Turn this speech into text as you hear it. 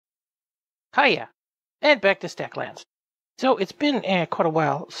Hiya, and back to StackLands. So it's been quite a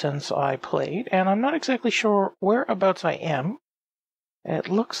while since I played, and I'm not exactly sure whereabouts I am. It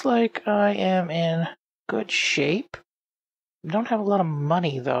looks like I am in good shape. I don't have a lot of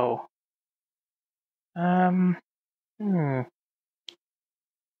money, though. Not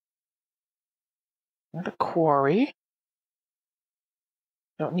a quarry.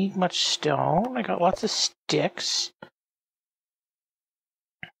 Don't need much stone. I got lots of sticks.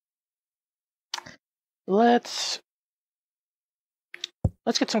 Let's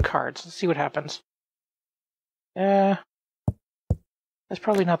get some cards. Let's see what happens. That's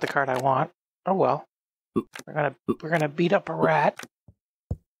probably not the card I want. Oh well. We're gonna beat up a rat.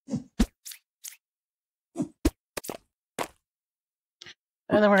 And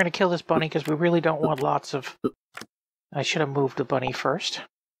then we're gonna kill this bunny because we really don't want lots of. I should have moved the bunny first,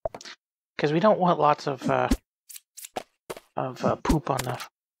 because we don't want lots of poop on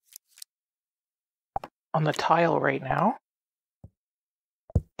the tile right now.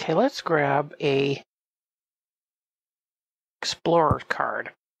 Okay, let's grab a explorer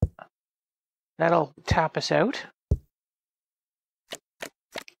card. That'll tap us out.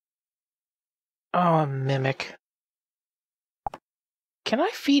 Oh, a mimic. Can I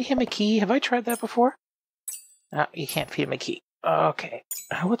feed him a key? Have I tried that before? No, you can't feed him a key. Okay.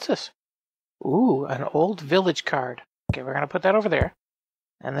 What's this? Ooh, an old village card. Okay, we're going to put that over there.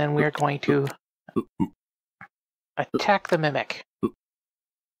 And then we're going to attack the mimic.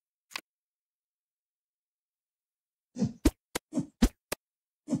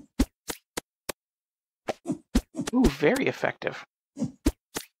 Ooh, very effective.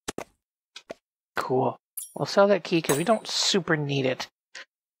 Cool. We'll sell that key because we don't super need it.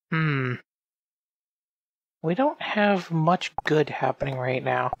 We don't have much good happening right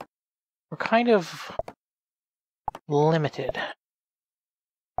now. We're kind of limited.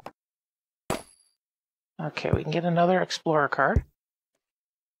 Okay, we can get another explorer card.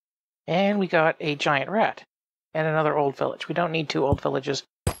 And we got a giant rat. And another old village. We don't need two old villages,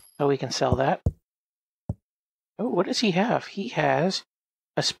 so we can sell that. Oh, what does he have? He has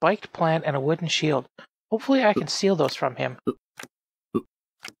a spiked plant and a wooden shield. Hopefully I can steal those from him.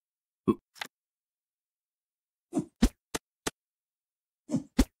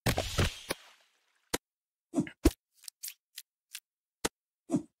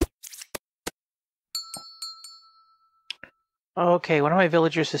 Okay, one of my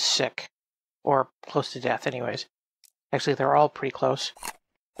villagers is sick. Or close to death, anyways. Actually, they're all pretty close.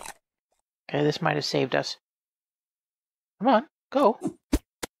 Okay, this might have saved us. Come on, go.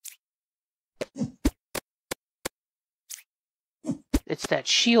 It's that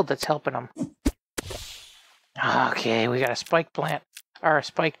shield that's helping them. Okay, we got a spiked plant. Or a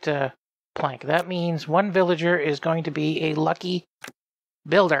spiked plank. That means one villager is going to be a lucky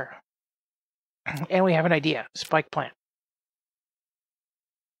builder. And we have an idea. Spiked plant.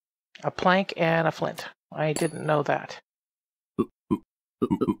 A plank and a flint. I didn't know that.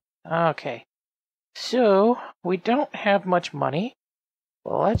 Okay. So, we don't have much money.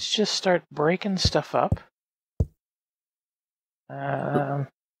 Well, let's just start breaking stuff up.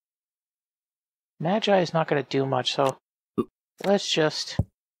 Magi is not going to do much, so let's just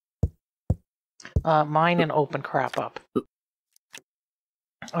mine and open crap up.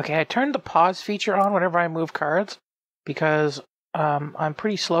 Okay, I turned the pause feature on whenever I move cards because I'm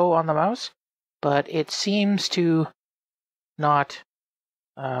pretty slow on the mouse, but it seems to not...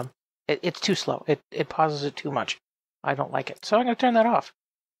 It's too slow. It pauses it too much. I don't like it. So I'm going to turn that off.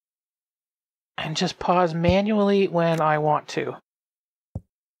 And just pause manually when I want to.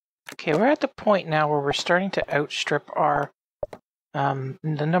 Okay, we're at the point now where we're starting to outstrip our the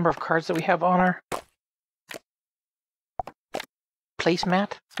number of cards that we have on our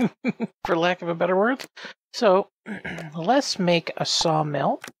placemat, for lack of a better word. So let's make a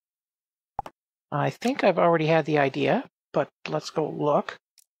sawmill. I think I've already had the idea, but let's go look.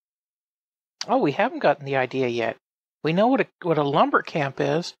 Oh, we haven't gotten the idea yet. We know what a lumber camp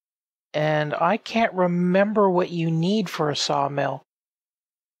is, and I can't remember what you need for a sawmill.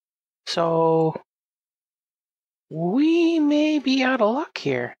 So we may be out of luck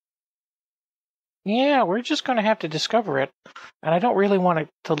here. Yeah, we're just going to have to discover it. And I don't really want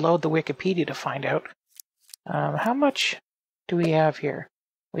to load the Wikipedia to find out. How much do we have here?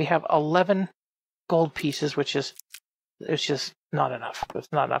 We have 11 gold pieces, which is it's just not enough.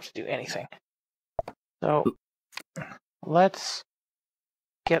 It's not enough to do anything. So let's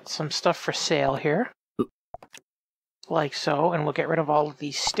get some stuff for sale here. Like so, and we'll get rid of all of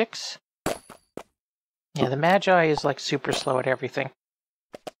these sticks. Yeah, the Magi is like super slow at everything.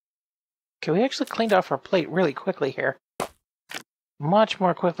 Okay, we actually cleaned off our plate really quickly here. much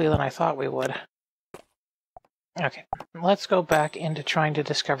more quickly than I thought we would. Okay, let's go back into trying to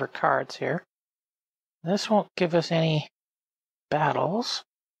discover cards here. This won't give us any battles.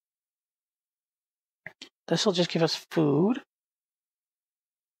 This will just give us food.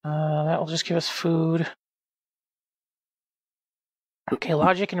 That will just give us food. Okay,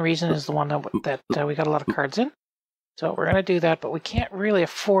 logic and reason is the one that we got a lot of cards in. So we're going to do that, but we can't really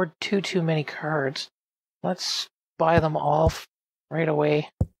afford too many cards. Let's buy them all right away.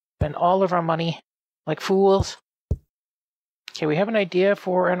 Spend all of our money like fools. Okay, we have an idea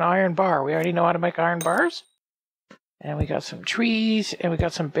for an iron bar. We already know how to make iron bars. And we got some trees, and we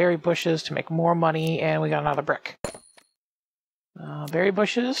got some berry bushes to make more money, and we got another brick. Berry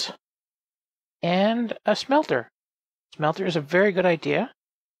bushes, and a smelter. Smelter is a very good idea.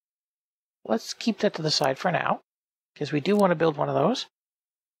 Let's keep that to the side for now, because we do want to build one of those.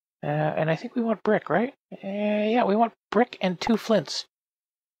 And I think we want brick, right? Yeah, we want brick and 2 flints.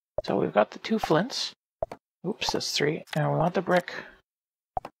 So we've got the 2 flints. Oops, that's 3. And we want the brick.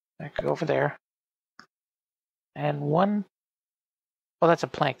 That could go over there. And 1... Oh, that's a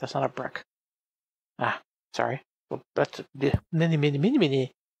plank. That's not a brick. Ah, sorry. Well, that's a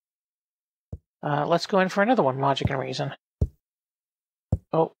mini. Let's go in for another one, logic and reason.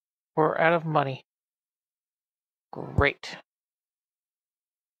 Oh, we're out of money. Great.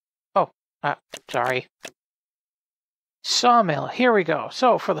 Oh, sorry. Sawmill. Here we go.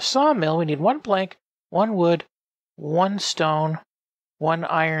 So for the sawmill, we need 1 plank, 1 wood, 1 stone, 1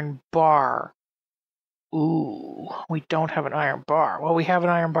 iron bar. Ooh, we don't have an iron bar. Well, we have an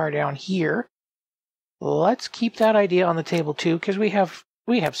iron bar down here. Let's keep that idea on the table too, because we have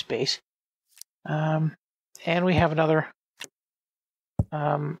space. And we have another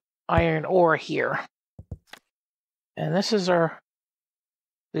iron ore here. And this is our...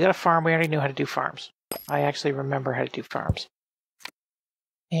 We got a farm. We already knew how to do farms. I actually remember how to do farms.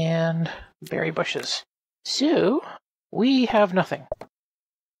 And berry bushes. So, we have nothing.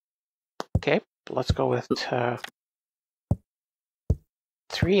 Okay, let's go with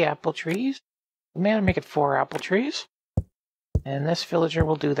 3 apple trees. We may make it 4 apple trees. And this villager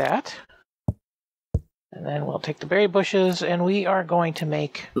will do that. And then we'll take the berry bushes, and we are going to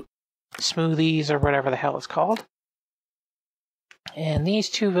make smoothies or whatever the hell it's called. And these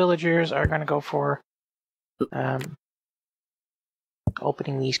 2 villagers are going to go for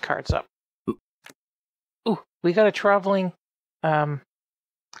opening these cards up. Ooh, we got a traveling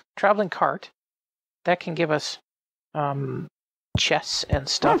cart that can give us chests and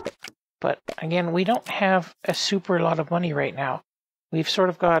stuff. But again, we don't have a super lot of money right now. We've sort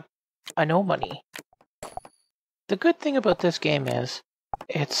of got no money. The good thing about this game is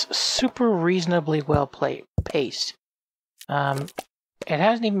it's super reasonably well paced. It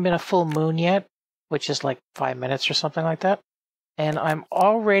hasn't even been a full moon yet, which is like 5 minutes or something like that. And I'm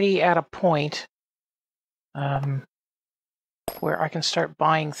already at a point where I can start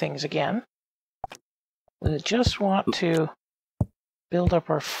buying things again. We just want to build up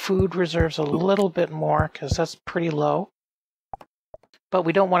our food reserves a little bit more, because that's pretty low. But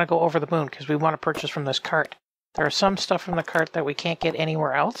we don't want to go over the moon, because we want to purchase from this cart. There are some stuff from the cart that we can't get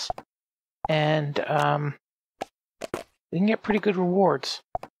anywhere else. And we can get pretty good rewards.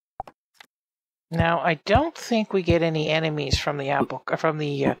 Now, I don't think we get any enemies from the from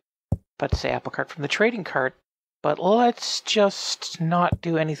the trading cart, but let's just not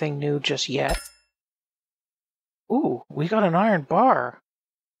do anything new just yet. Ooh, we got an iron bar,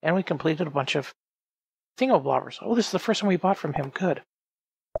 and we completed a bunch of thingoblobbers. Oh, this is the first one we bought from him. Good.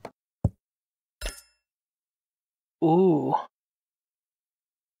 Ooh.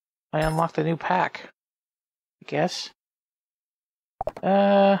 I unlocked a new pack, I guess.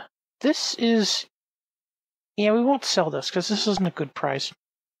 This is... Yeah, we won't sell this, because this isn't a good price.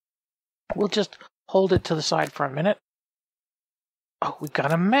 We'll just hold it to the side for a minute. Oh, we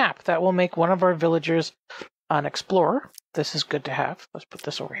got a map. That will make one of our villagers an explorer. This is good to have. Let's put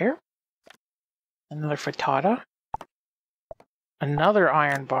this over here. Another frittata. Another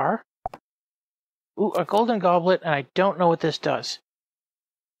iron bar. Ooh, a golden goblet, and I don't know what this does.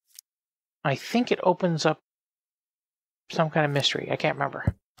 I think it opens up some kind of mystery. I can't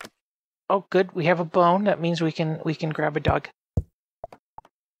remember. Oh, good. We have a bone. That means we can grab a dog.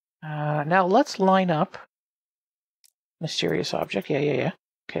 Now let's line up. Mysterious object. Yeah.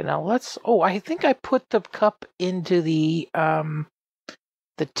 Okay, now let's... Oh, I think I put the cup into the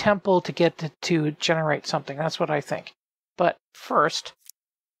temple to get to generate something. That's what I think. But first,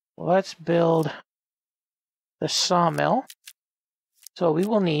 let's build the sawmill. So we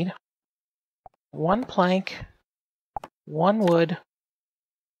will need 1 plank, 1 wood,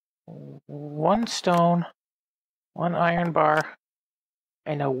 1 stone, 1 iron bar,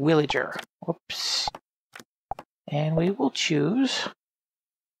 and a villager. Whoops. And we will choose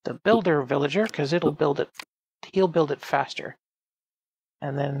the builder villager because it'll build it. He'll build it faster.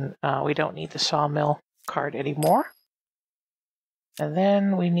 And then we don't need the sawmill card anymore. And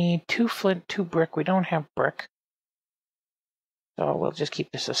then we need 2 flint, 2 brick. We don't have brick. So we'll just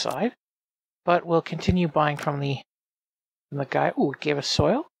keep this aside. But we'll continue buying from the guy. Ooh, it gave us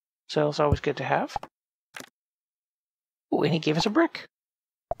soil. Soil's always good to have. Ooh, and he gave us a brick.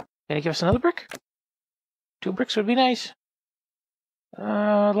 Can he give us another brick? 2 bricks would be nice.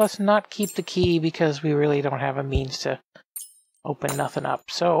 Let's not keep the key because we really don't have a means to open nothing up.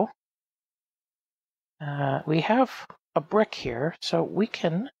 So we have a brick here, so we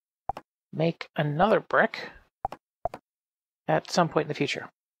can make another brick at some point in the future.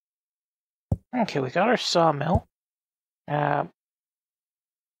 Okay, we got our sawmill. Yeah,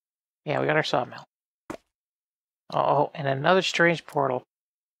 we got our sawmill. Oh, and another strange portal.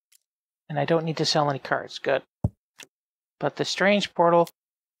 And I don't need to sell any cards. Good. But the strange portal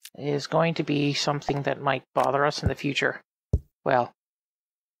is going to be something that might bother us in the future. Well,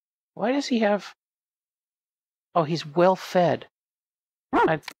 why does he have... Oh, he's well fed.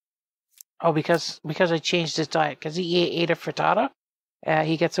 Because I changed his diet. Because he ate a frittata,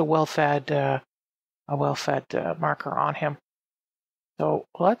 he gets a well-fed marker on him. So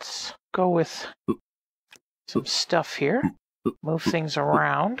let's go with some stuff here. Move things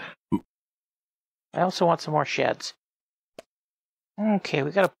around. I also want some more sheds. Okay,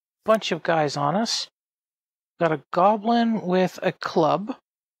 we got a bunch of guys on us. Got a goblin with a club.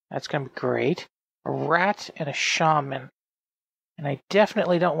 That's going to be great. A rat and a shaman. And I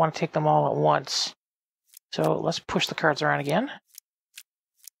definitely don't want to take them all at once. So let's push the cards around again.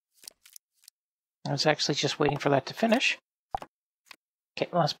 I was actually just waiting for that to finish. Okay,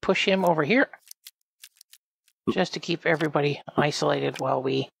 let's push him over here. Just to keep everybody isolated while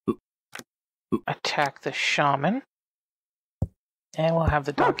we attack the shaman. And we'll have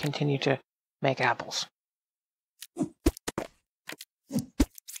the dog continue to make apples.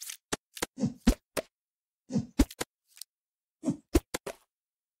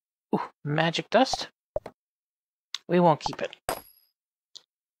 Ooh, magic dust. We won't keep it.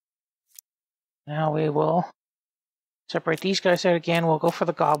 Now we will separate these guys out again. We'll go for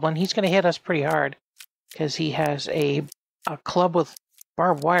the goblin. He's going to hit us pretty hard because he has a club with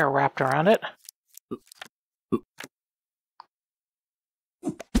barbed wire wrapped around it.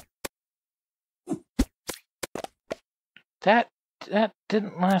 That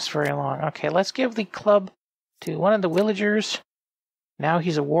didn't last very long. Okay, let's give the club to one of the villagers. Now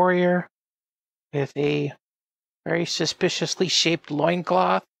he's a warrior with a very suspiciously shaped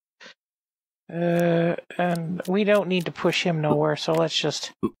loincloth. And we don't need to push him nowhere, so let's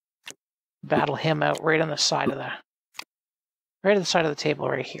just battle him out right on the side of the table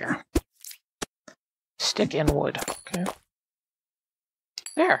right here. Stick and wood. Okay.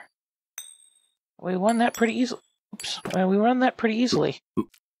 There. We won that pretty easily. Oops. We won that pretty easily.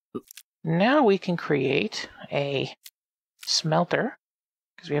 Now we can create a smelter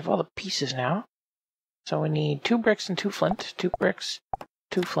because we have all the pieces now. So we need 2 bricks and 2 flint. 2 bricks,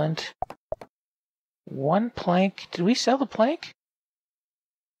 2 flint. 1 plank. Did we sell the plank?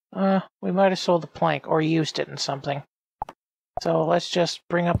 We might have sold the plank or used it in something. So let's just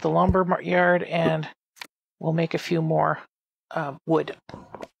bring up the lumber yard and we'll make a few more wood.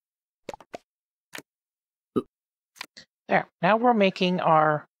 There. Now we're making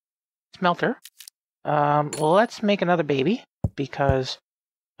our smelter. Let's make another baby because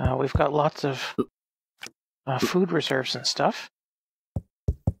we've got lots of food reserves and stuff.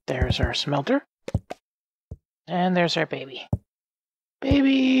 There's our smelter. And there's our baby.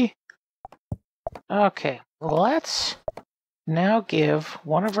 Baby! Okay, let's now give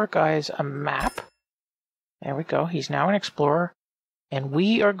one of our guys a map. There we go, he's now an explorer. And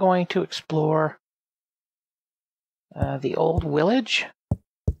we are going to explore the old village.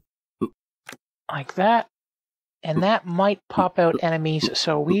 Like that. And that might pop out enemies,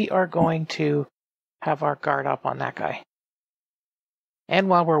 so we are going to have our guard up on that guy. And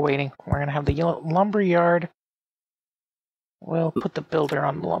while we're waiting, we're going to have the lumber yard. We'll put the builder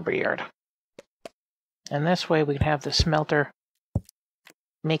on the lumber yard. And this way we can have the smelter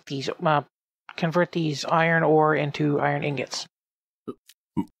make these, convert these iron ore into iron ingots.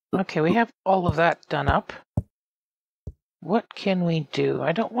 Okay, we have all of that done up. What can we do?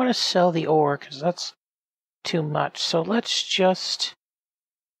 I don't want to sell the ore because that's too much. So let's just...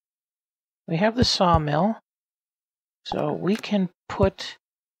 We have the sawmill. So we can put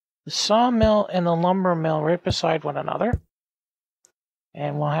the sawmill and the lumber mill right beside one another.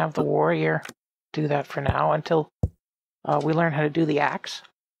 And we'll have the warrior do that for now until we learn how to do the axe,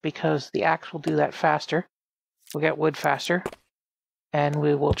 because the axe will do that faster. We'll get wood faster, and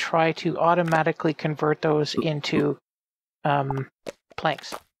we will try to automatically convert those into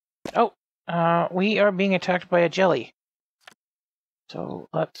planks. Oh, we are being attacked by a jelly. So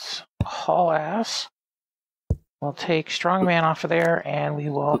let's haul ass. We'll take strongman off of there, and we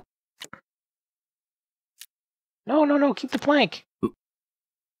will... No, keep the plank.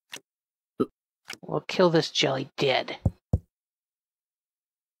 We'll kill this jelly dead.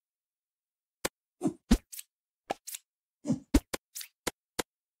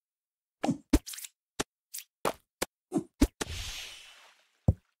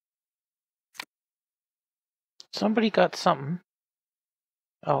 Somebody got something.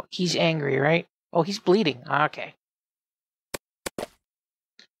 Oh, he's angry, right? Oh, he's bleeding. Okay.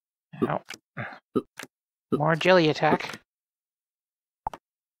 Now, more jelly attack.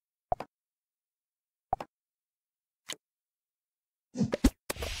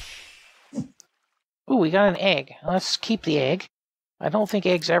 Ooh, we got an egg. Let's keep the egg. I don't think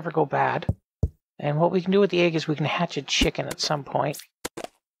eggs ever go bad. And what we can do with the egg is we can hatch a chicken at some point.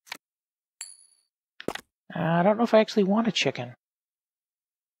 I don't know if I actually want a chicken.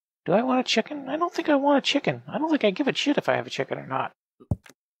 Do I want a chicken? I don't think I want a chicken. I don't think I give a shit if I have a chicken or not.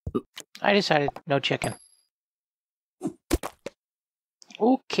 I decided no chicken.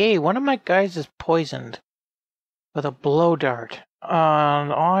 Okay, one of my guys is poisoned with a blow dart.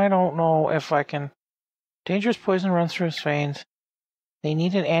 I don't know if I can... Dangerous poison runs through his veins. They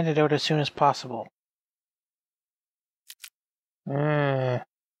need an antidote as soon as possible.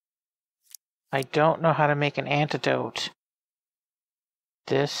 I don't know how to make an antidote.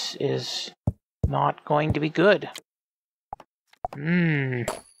 This is not going to be good.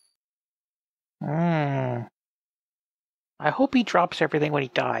 I hope he drops everything when he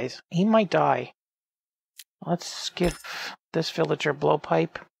dies. He might die. Let's give this villager a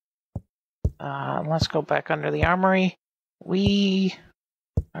blowpipe. Let's go back under the armory. We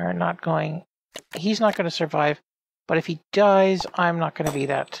are not going... He's not going to survive. But if he dies, I'm not going to be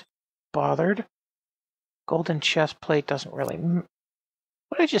that bothered. Golden chest plate doesn't really...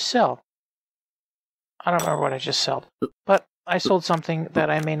 What did I just sell? I don't remember what I just sold. But I sold something that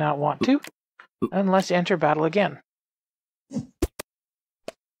I may not want to. And let's enter battle again.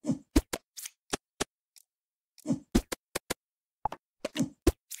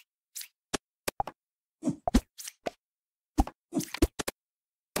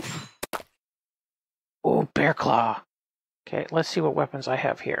 Oh, bear claw. Okay, let's see what weapons I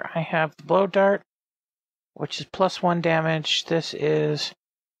have here. I have the blow dart, which is +1 damage. This is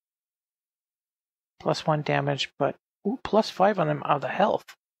 +1 damage, but ooh, +5 on them of the health.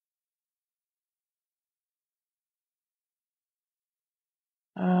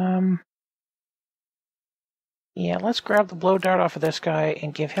 Yeah, let's grab the blow dart off of this guy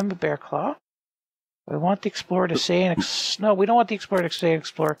and give him a bear claw. We want the explorer to stay and no, we don't want the explorer to stay and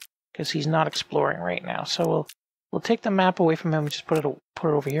explore because he's not exploring right now. So we'll take the map away from him and just put it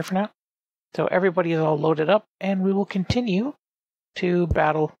over here for now. So everybody is all loaded up, and we will continue to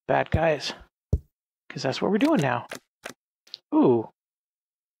battle bad guys because that's what we're doing now. Ooh,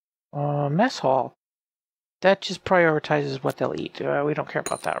 mess hall. That just prioritizes what they'll eat. We don't care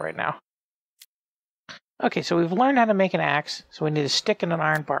about that right now. Okay, so we've learned how to make an axe, so we need a stick and an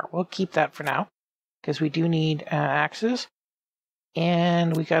iron bar. We'll keep that for now, because we do need axes.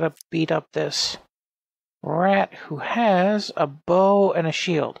 And we gotta beat up this rat who has a bow and a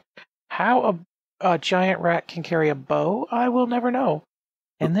shield. How a giant rat can carry a bow, I will never know.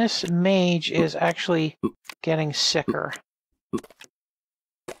 And this mage is actually getting sicker.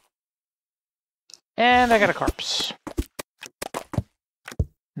 And I got a corpse.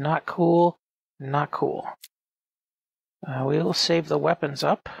 Not cool. Not cool. We will save the weapons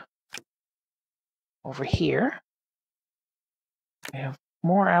up over here. We have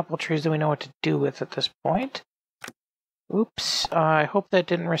more apple trees than we know what to do with at this point. Oops, I hope that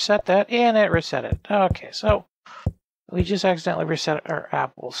didn't reset that, and it reset it. Okay, so we just accidentally reset our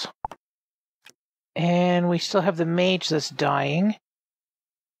apples. And we still have the mage that's dying.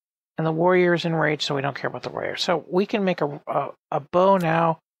 And the warrior is enraged, so we don't care about the warrior. So we can make a bow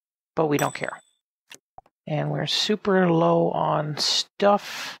now, but we don't care. And we're super low on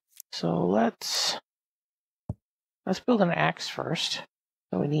stuff. So let's build an axe first.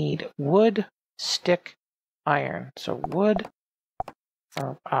 So we need wood, stick, iron. So wood,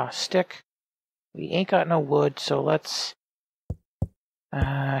 or stick. We ain't got no wood, so let's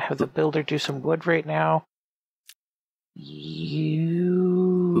have the builder do some wood right now.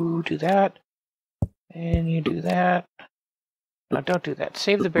 You do that, and you do that. No, don't do that.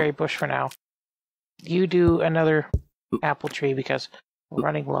 Save the berry bush for now. You do another apple tree because we're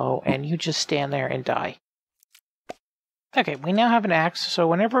running low, and you just stand there and die. Okay, we now have an axe, so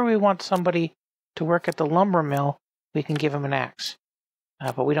whenever we want somebody to work at the lumber mill, we can give them an axe.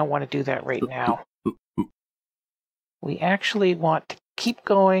 But we don't want to do that right now. We actually want to keep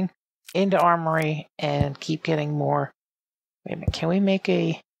going into armory and keep getting more. Wait a minute, can we make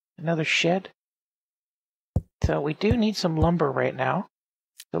another shed? So we do need some lumber right now.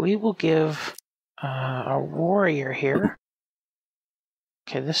 So we will give a warrior here.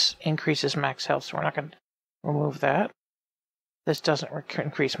 Okay, this increases max health, so we're not going to remove that. This doesn't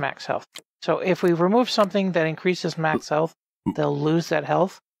increase max health. So if we remove something that increases max health, they'll lose that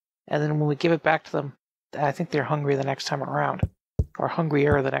health. And then when we give it back to them, I think they're hungry the next time around. Or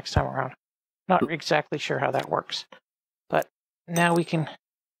hungrier the next time around. Not exactly sure how that works. But now we can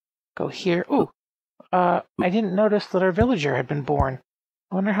go here. Ooh, I didn't notice that our villager had been born.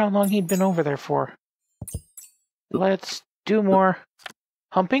 I wonder how long he'd been over there for. Let's do more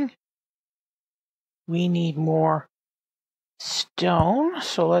humping. We need more stone,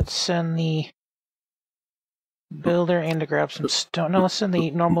 so let's send the builder in to grab some stone. No, let's send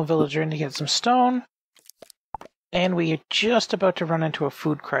the normal villager in to get some stone. And we are just about to run into a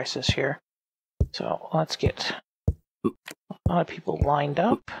food crisis here. So let's get a lot of people lined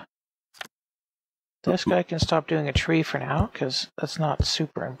up. This guy can stop doing a tree for now, because that's not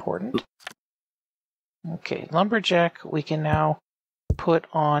super important. Okay, lumberjack we can now put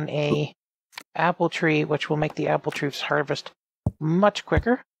on a apple tree, which will make the apple tree's harvest much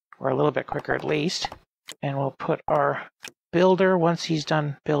quicker, or a little bit quicker at least. And we'll put our builder, once he's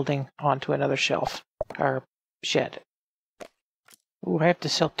done building, onto another shelf, our shed. Ooh, I have to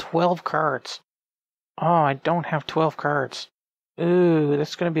sell 12 cards. Oh, I don't have 12 cards. Ooh,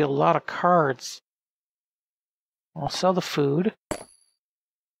 that's going to be a lot of cards. We'll sell the food.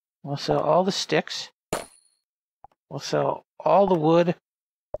 We'll sell all the sticks. We'll sell all the wood.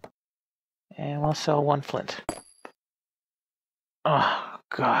 And we'll sell 1 flint. Oh,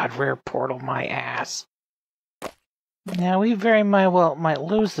 God, rare portal my ass. Now, we very well might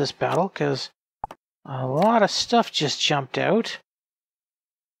lose this battle, because a lot of stuff just jumped out.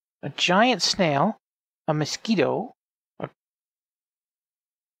 A giant snail. A mosquito.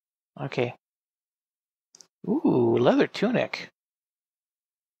 Okay. Ooh, leather tunic.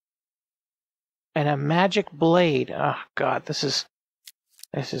 And a magic blade. Oh, God, this is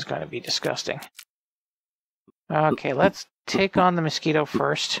going to be disgusting. Okay, let's take on the mosquito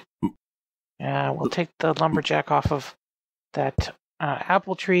first. We'll take the lumberjack off of that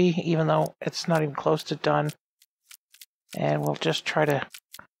apple tree, even though it's not even close to done. And we'll just try to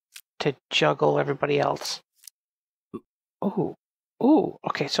juggle everybody else. Ooh. Ooh,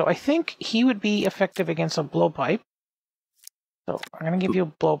 okay, so I think he would be effective against a blowpipe. So I'm going to give you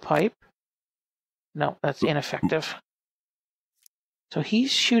a blowpipe. No, that's ineffective. So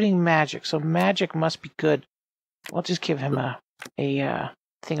he's shooting magic, so magic must be good. We'll just give him a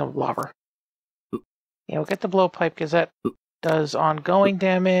thing of lava. Yeah, we'll get the blowpipe because that does ongoing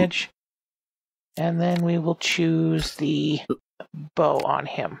damage. And then we will choose the bow on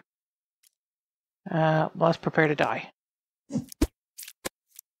him. Let's prepare to die.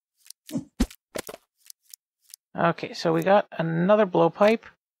 Okay, so we got another blowpipe.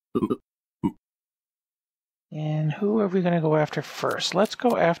 And who are we going to go after first? Let's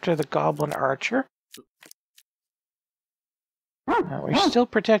go after the goblin archer. We're still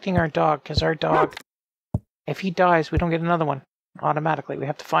protecting our dog, because our dog, if he dies, we don't get another one automatically. We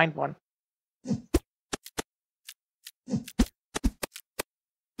have to find one.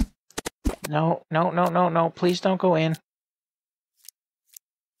 No, no, no, no, no. Please don't go in.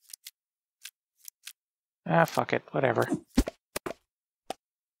 Ah, fuck it. Whatever.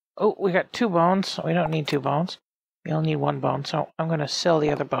 Oh, we got 2 bones. We don't need 2 bones. We only need 1 bone, so I'm going to sell the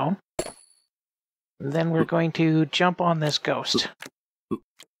other bone. And then we're going to jump on this ghost.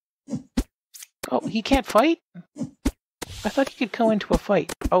 Oh, he can't fight? I thought he could go into a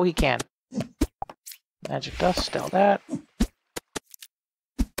fight. Oh, he can. Magic dust, sell that.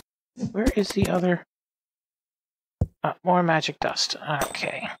 Where is the other? More magic dust.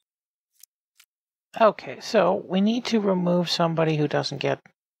 Okay. Okay, so we need to remove somebody who doesn't get...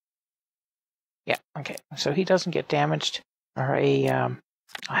 Yeah, okay. So he doesn't get damaged, or a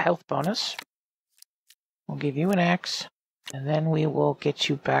health bonus. We'll give you an axe, and then we will get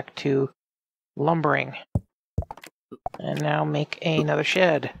you back to lumbering. And now make another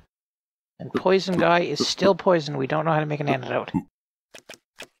shed. And poison guy is still poisoned. We don't know how to make an antidote.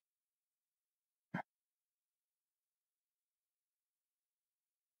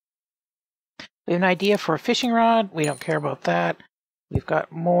 We have an idea for a fishing rod. We don't care about that. We've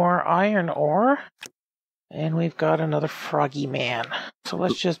got more iron ore. And we've got another froggy man. So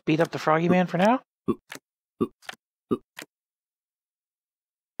let's just beat up the froggy man for now.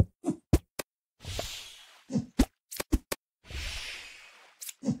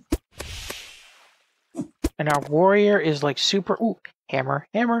 And our warrior is like super... Ooh, hammer,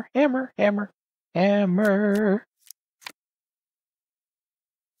 hammer, hammer, hammer, hammer.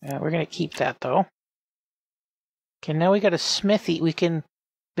 We're going to keep that, though. Okay, now we got a smithy. We can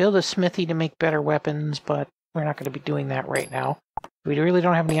build a smithy to make better weapons, but we're not going to be doing that right now. We really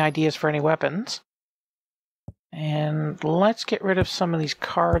don't have any ideas for any weapons. And let's get rid of some of these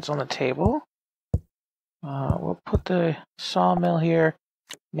cards on the table. We'll put the sawmill here,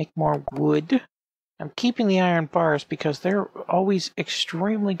 make more wood. I'm keeping the iron bars because they're always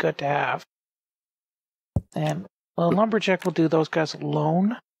extremely good to have. And well, lumberjack will do those guys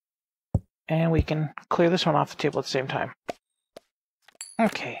alone. And we can clear this one off the table at the same time.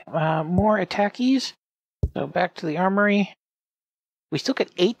 Okay, more attackies. So back to the armory. We still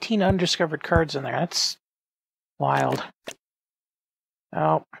get 18 undiscovered cards in there. That's wild.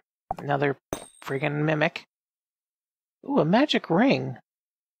 Oh, another friggin' mimic. Ooh, a magic ring.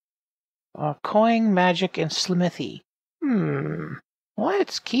 Coin, magic, and smithy.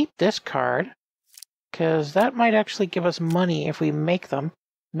 Let's keep this card, because that might actually give us money if we make them.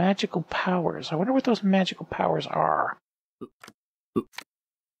 Magical powers. I wonder what those magical powers are.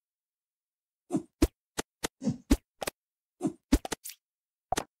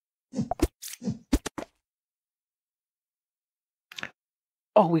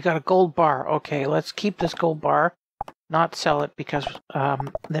 Oh, we got a gold bar. Okay, let's keep this gold bar. Not sell it because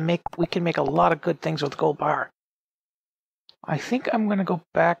we can make a lot of good things with gold bar. I think I'm going to go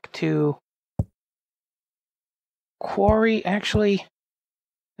back to quarry. Actually,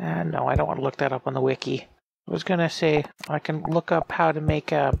 no, I don't want to look that up on the wiki. I was going to say I can look up how to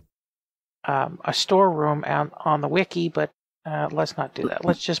make a storeroom on the wiki, but let's not do that.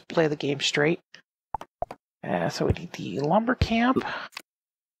 Let's just play the game straight. So we need the lumber camp.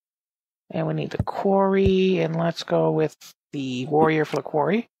 And we need the quarry, and let's go with the warrior for the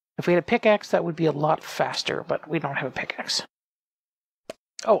quarry. If we had a pickaxe, that would be a lot faster, but we don't have a pickaxe.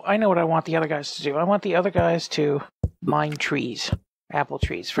 Oh, I know what I want the other guys to do. I want the other guys to mine trees, apple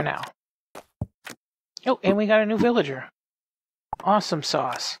trees, for now. Oh, and we got a new villager. Awesome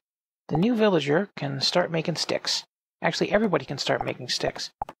sauce. The new villager can start making sticks. Actually, everybody can start making sticks,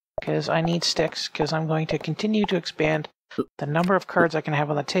 because I need sticks, because I'm going to continue to expand the number of cards I can have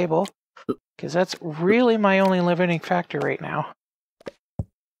on the table, because that's really my only limiting factor right now.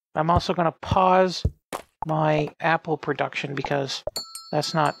 I'm also going to pause my apple production because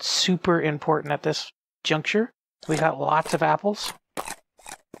that's not super important at this juncture. We got lots of apples.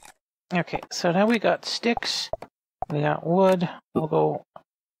 Okay, so now we got sticks. We got wood. We'll go...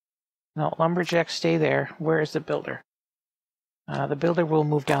 No, lumberjack, stay there. Where is the builder? The builder will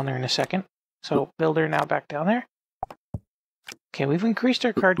move down there in a second. So, builder now back down there. Okay, we've increased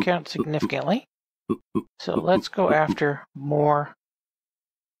our card count significantly. So let's go after more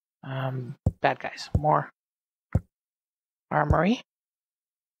bad guys. More armory.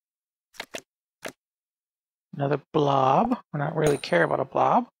 Another blob. We don't really care about a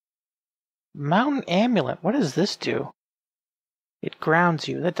blob. Mountain amulet. What does this do? It grounds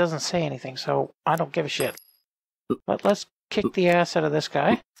you. That doesn't say anything, so I don't give a shit. But let's kick the ass out of this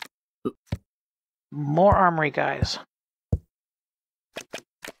guy. More armory guys.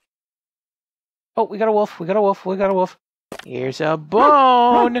 Oh, we got a wolf, we got a wolf, we got a wolf. Here's a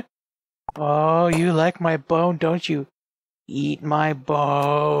bone! Oh, you like my bone, don't you? Eat my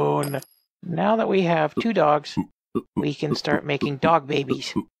bone. Now that we have 2 dogs, we can start making dog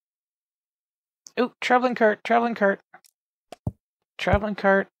babies. Oh, traveling cart, traveling cart. Traveling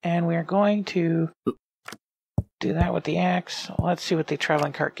cart, and we're going to do that with the axe. Let's see what the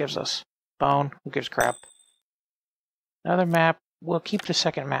traveling cart gives us. Bone, who gives crap? Another map. We'll keep the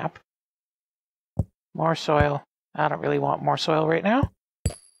second map. More soil. I don't really want more soil right now.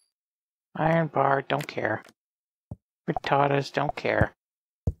 Iron bar, don't care. Frittatas, don't care.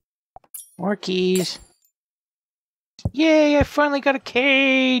 More keys. Yay, I finally got a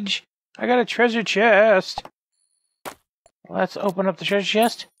cage! I got a treasure chest! Let's open up the treasure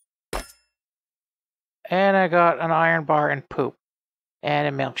chest. And I got an iron bar and poop. And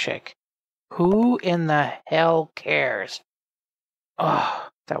a milkshake. Who in the hell cares? Oh,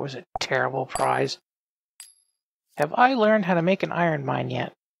 that was a terrible prize. Have I learned how to make an iron mine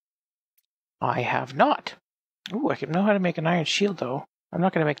yet? I have not. Ooh, I can know how to make an iron shield, though. I'm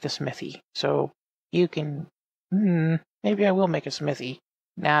not going to make the smithy. So, you can... maybe I will make a smithy.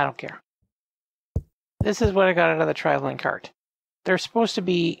 Nah, I don't care. This is what I got out of the traveling cart. They're supposed to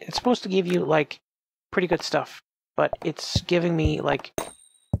be... It's supposed to give you, like, pretty good stuff, but it's giving me like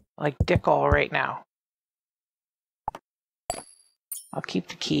dick all right now. I'll keep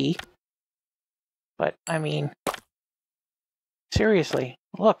the key, but I mean, seriously,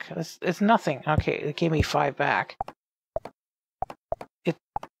 look, it's nothing. Okay, it gave me 5 back.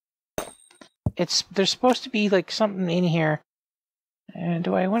 There's supposed to be like something in here. And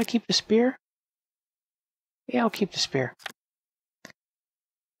do I want to keep the spear? Yeah, I'll keep the spear.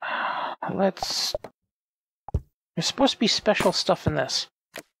 There's supposed to be special stuff in this,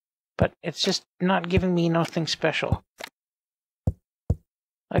 but it's just not giving me nothing special.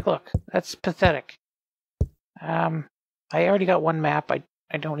 Like, look, that's pathetic. I already got 1 map. I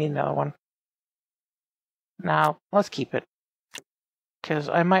don't need another one. Now, let's keep it. Because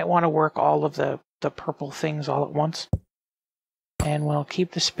I might want to work all of the purple things all at once. And we'll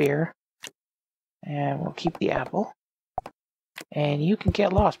keep the spear. And we'll keep the apple. And you can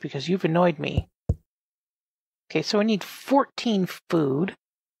get lost because you've annoyed me. Okay, so I need 14 food.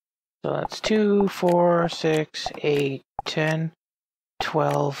 So that's 2, 4, 6, 8, 10,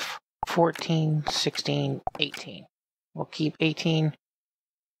 12, 14, 16, 18. We'll keep 18,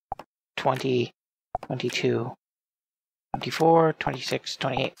 20, 22, 24, 26,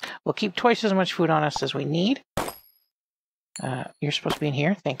 28. We'll keep twice as much food on us as we need. You're supposed to be in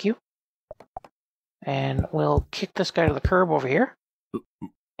here. Thank you. And we'll kick this guy to the curb over here.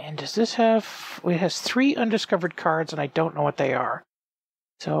 And does this have... It has 3 undiscovered cards, and I don't know what they are.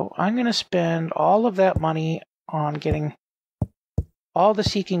 So I'm going to spend all of that money on getting all the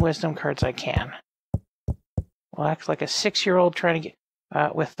Seeking Wisdom cards I can. We'll act like a 6-year-old trying to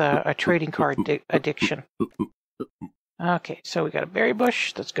get... with a trading card addiction. Okay, so we got a berry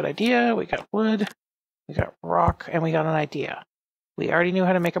bush. That's a good idea. We got wood. We got rock. And we got an idea. We already knew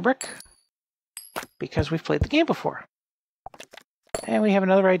how to make a brick because we've played the game before. And we have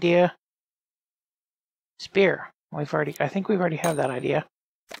another idea. Spear. I think we've already had that idea.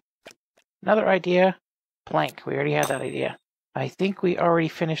 Another idea. Plank. We already had that idea. I think we already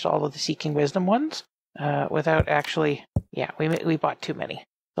finished all of the Seeking Wisdom ones without actually... Yeah, we bought too many.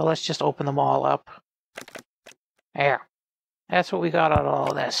 So let's just open them all up. There. That's what we got out of all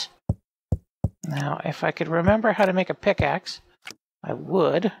of this. Now, if I could remember how to make a pickaxe, I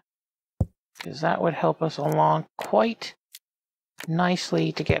would. Because that would help us along quite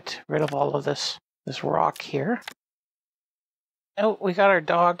nicely to get rid of all of this rock here. Oh, we got our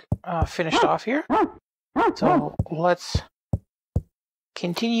dog finished off here. So let's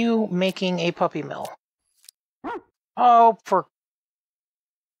continue making a puppy mill. Oh, for...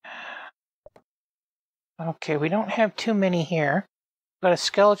 Okay, we don't have too many here. We've got a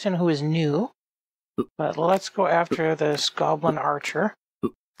skeleton who is new. But let's go after this goblin archer.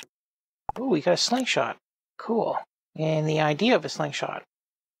 Ooh, we got a slingshot. Cool. And the idea of a slingshot.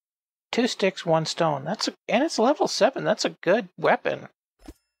 2 sticks, 1 stone. And it's level 7. That's a good weapon.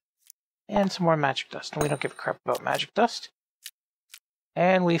 And some more magic dust. And we don't give a crap about magic dust.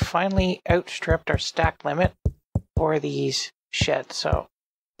 And we finally outstripped our stack limit for these sheds. So,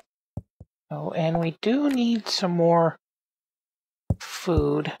 oh, and we do need some more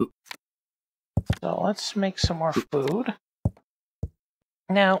food. So let's make some more food.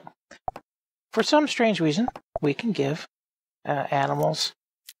 Now, for some strange reason, we can give animals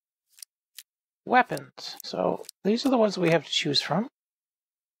weapons. So these are the ones that we have to choose from.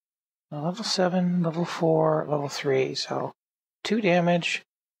 Level 7, level 4, level 3. So 2 damage,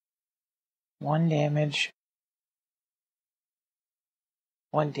 1 damage,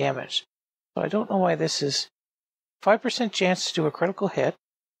 1 damage. So I don't know why this is 5% chance to do a critical hit,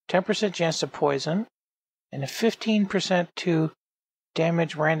 10% chance to poison, and a 15% to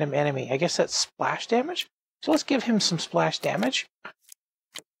damage random enemy. I guess that's splash damage? So let's give him some splash damage.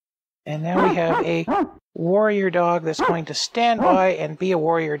 And now we have a warrior dog that's going to stand by and be a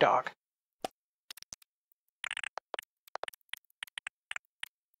warrior dog.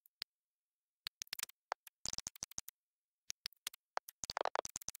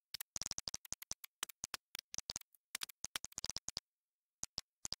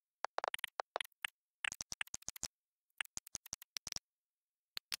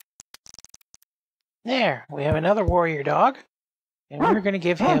 There, we have another warrior dog, and we're going to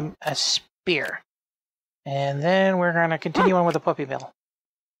give him a spear. And then we're going to continue on with the puppy mill.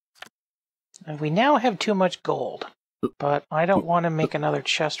 And we now have too much gold, but I don't want to make another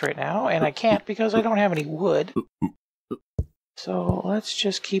chest right now, and I can't because I don't have any wood. So let's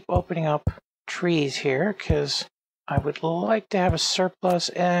just keep opening up trees here, because I would like to have a surplus,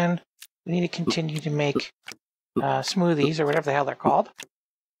 and we need to continue to make smoothies, or whatever the hell they're called.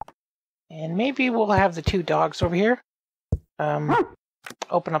 And maybe we'll have the 2 dogs over here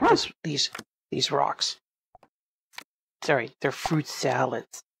open up these these rocks. Sorry, they're fruit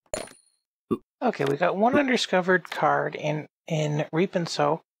salads. Okay, we got one undiscovered card in Reap and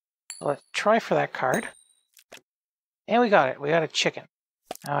Sow. Let's try for that card. And we got it. We got a chicken.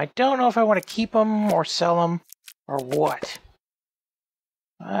 Now, I don't know if I want to keep him or sell him or what.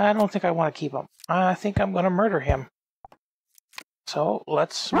 I don't think I want to keep him. I think I'm going to murder him. So,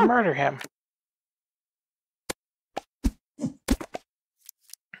 let's murder him.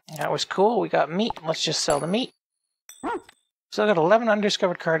 That was cool. We got meat. Let's just sell the meat. So I got 11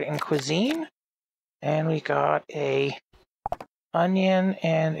 undiscovered card in cuisine. And we got a onion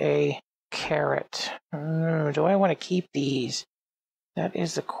and a carrot. Do I want to keep these? That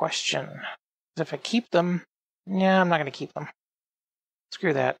is the question. If I keep them, yeah, I'm not going to keep them.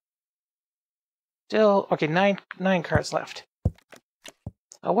 Screw that. Still, okay, nine cards left.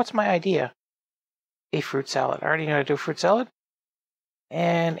 What's my idea? A fruit salad. I already know how to do a fruit salad.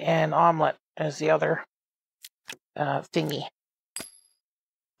 And an omelet as the other thingy.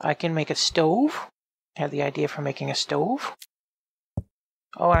 I can make a stove. I have the idea for making a stove.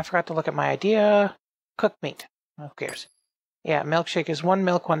 Oh, and I forgot to look at my idea. Cooked meat. Who cares? Yeah, milkshake is 1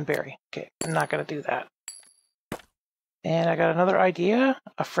 milk, 1 berry. Okay, I'm not going to do that. And I got another idea.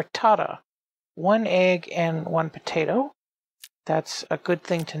 A frittata. 1 egg and 1 potato. That's a good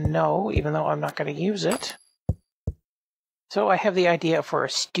thing to know, even though I'm not going to use it. So I have the idea for a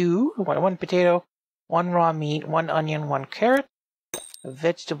stew. 1 potato, 1 raw meat, 1 onion, 1 carrot. A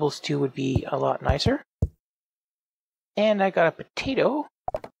vegetable stew would be a lot nicer. And I got a potato.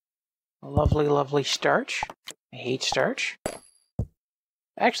 A lovely, lovely starch. I hate starch. I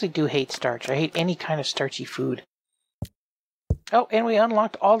actually do hate starch. I hate any kind of starchy food. Oh, and we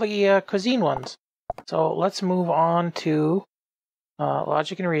unlocked all the cuisine ones. So let's move on to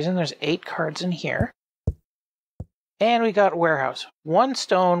logic and reason. There's 8 cards in here. And we got warehouse. 1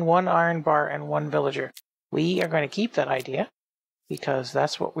 stone, 1 iron bar, and 1 villager. We are going to keep that idea because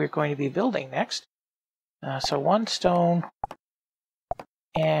that's what we're going to be building next. So 1 stone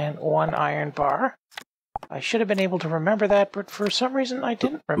and 1 iron bar. I should have been able to remember that, but for some reason I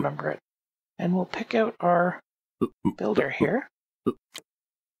didn't remember it. And we'll pick out our builder here.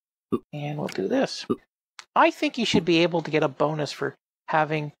 And we'll do this. I think you should be able to get a bonus for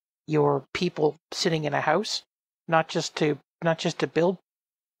having your people sitting in a house, not just to build,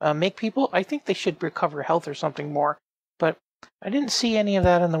 make people. I think they should recover health or something more. But I didn't see any of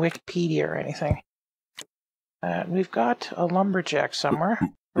that in the Wikipedia or anything. We've got a lumberjack somewhere,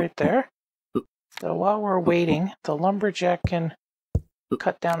 right there. So while we're waiting, the lumberjack can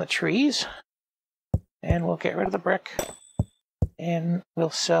cut down the trees. And we'll get rid of the brick. And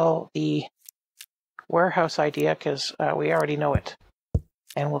we'll sell the warehouse idea because we already know it.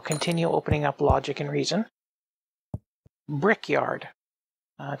 And we'll continue opening up logic and reason. Brickyard.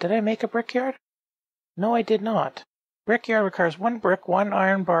 Did I make a brickyard? No, I did not. Brickyard requires 1 brick, 1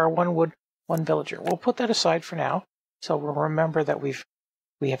 iron bar, 1 wood, 1 villager. We'll put that aside for now, so we'll remember that we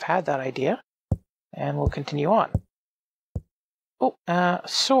have had that idea, and we'll continue on. Oh,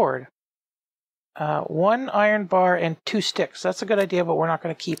 sword. 1 iron bar and 2 sticks. That's a good idea, but we're not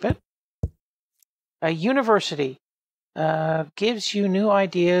going to keep it. A university gives you new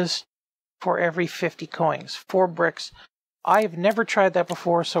ideas for every 50 coins. 4 bricks. I've never tried that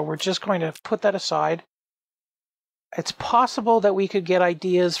before, so we're just going to put that aside. It's possible that we could get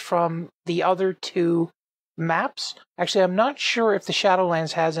ideas from the other 2 maps. Actually, I'm not sure if the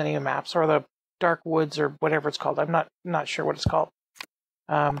StackLands has any maps, or the Dark Woods, or whatever it's called. I'm not sure what it's called.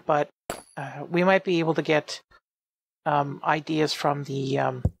 But we might be able to get ideas from the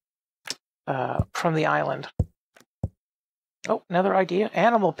island. Oh, another idea.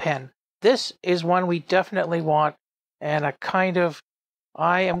 Animal pen. This is one we definitely want, and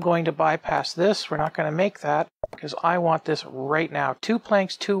I am going to bypass this. We're not going to make that because I want this right now. 2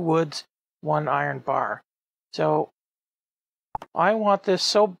 planks, 2 woods, 1 iron bar. So I want this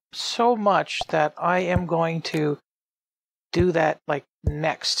so much that I am going to do that like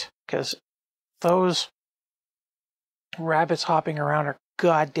next, because those rabbits hopping around are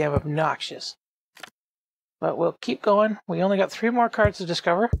goddamn obnoxious. But we'll keep going. We only got 3 more cards to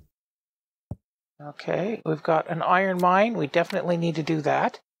discover. Okay, we've got an iron mine. We definitely need to do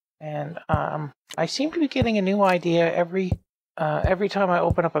that. And I seem to be getting a new idea every time I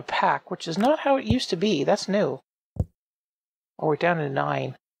open up a pack, which is not how it used to be. That's new. Oh, we're down to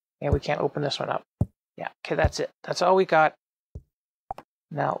 9. And we can't open this one up. Yeah, okay, that's it. That's all we got.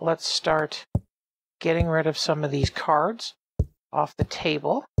 Now let's start getting rid of some of these cards off the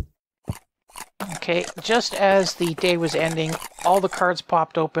table. Okay, just as the day was ending, all the cards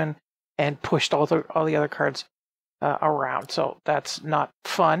popped open and pushed all the other cards around. So that's not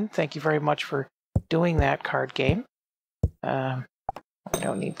fun. Thank you very much for doing that, card game. We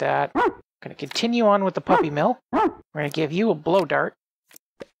don't need that. I'm going to continue on with the puppy mill. We're going to give you a blow dart.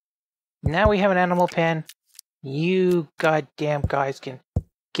 Now we have an animal pen. You goddamn guys can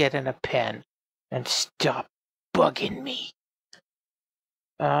get in a pen and stop bugging me.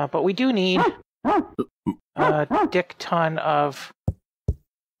 But we do need a dick ton of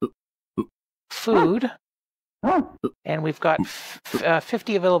food. And we've got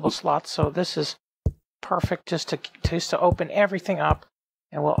 50 available slots, so this is perfect just to open everything up.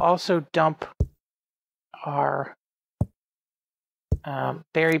 And we'll also dump our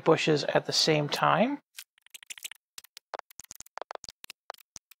berry bushes at the same time.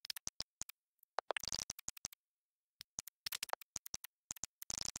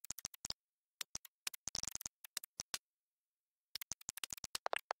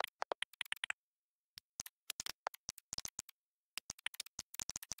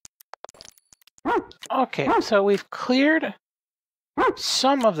 Okay, so we've cleared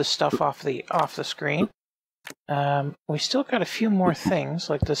some of the stuff off the screen. We still got a few more things,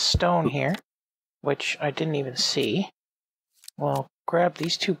 like the stone here, which I didn't even see. We'll grab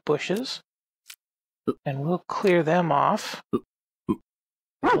these 2 bushes, and we'll clear them off.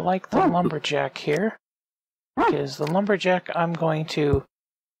 I like the lumberjack here, because the lumberjack I'm going to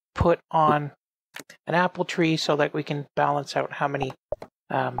put on an apple tree so that we can balance out how many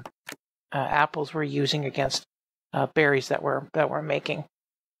apples we're using against berries that we're making.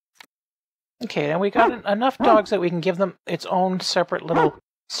 Okay, then we got enough dogs that we can give them its own separate little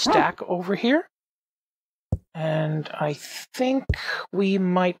stack over here. And I think we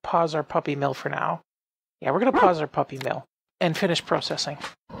might pause our puppy mill for now. Yeah, we're going to pause our puppy mill and finish processing.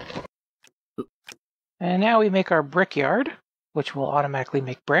 And now we make our brickyard, which will automatically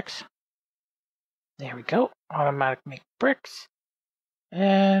make bricks. There we go, automatic make bricks.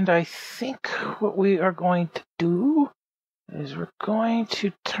 And I think what we are going to do is we're going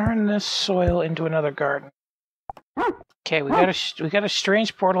to turn this soil into another garden. Okay, we got a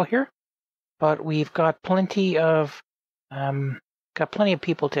strange portal here, but we've got plenty of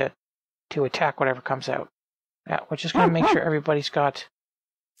people to attack whatever comes out. Yeah, we're just going to make sure everybody's got,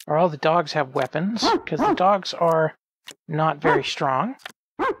 or all the dogs have weapons, because the dogs are not very strong.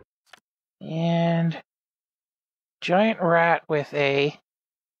 And giant rat with a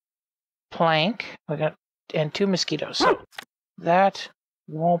plank. We got and 2 mosquitoes. So that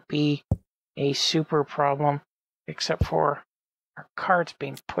won't be a super problem, except for our carts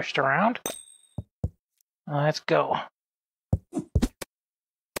being pushed around. Let's go.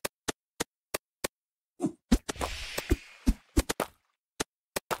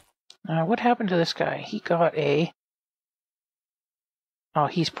 What happened to this guy? He got a... Oh,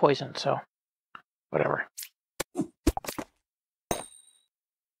 he's poisoned, so whatever.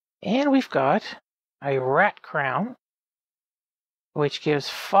 And we've got a rat crown, which gives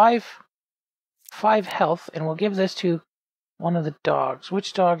 5 health, and we'll give this to one of the dogs.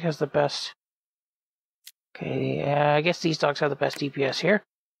 Which dog has the best? Okay, I guess these dogs have the best DPS here.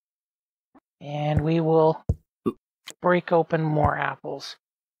 And we will break open more apples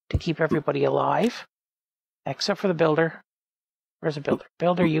to keep everybody alive, except for the builder. Where's the builder?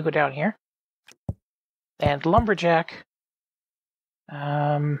 Builder, you go down here. And lumberjack,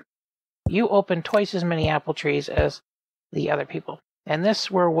 you open twice as many apple trees as the other people. And this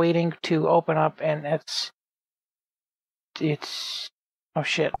we're waiting to open up, and it's oh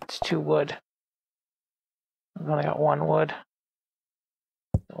shit, it's 2 wood. We've only got 1 wood.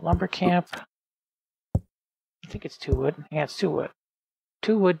 The lumber camp. I think it's 2 wood. Yeah, it's 2 wood.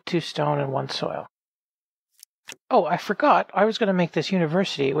 2 wood, 2 stone, and 1 soil. Oh, I forgot. I was going to make this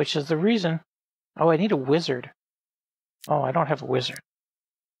university, which is the reason. Oh, I need a wizard. Oh, I don't have a wizard.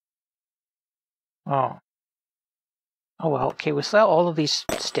 Oh. Oh well, okay, we'll sell all of these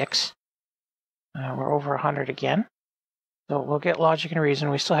sticks. We're over 100 again. So we'll get logic and reason.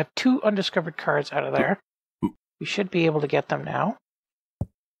 We still have 2 undiscovered cards out of there. We should be able to get them now.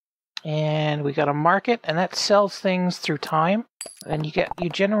 And we got a market, and that sells things through time. And you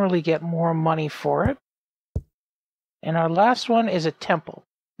generally get more money for it. And our last one is a temple.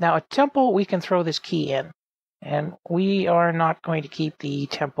 Now a temple, we can throw this key in. And we are not going to keep the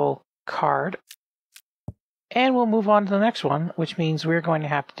temple card. And we'll move on to the next one, which means we're going to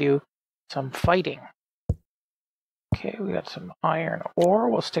have to do some fighting. Okay, we got some iron ore.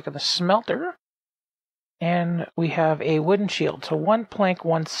 We'll stick in the smelter. And we have a wooden shield. So 1 plank,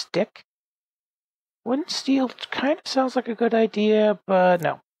 1 stick. Wooden steel kind of sounds like a good idea, but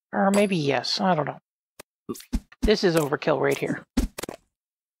no. Or maybe yes. I don't know. This is overkill right here.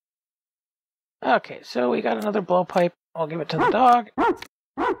 Okay, so we got another blowpipe. I'll give it to the dog.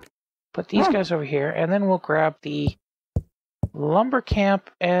 Put these guys over here, and then we'll grab the lumber camp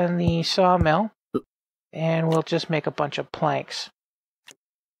and the sawmill, and we'll just make a bunch of planks.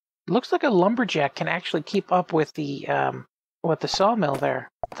 Looks like a lumberjack can actually keep up with the sawmill there.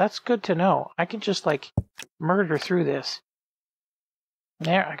 That's good to know. I can just like murder through this.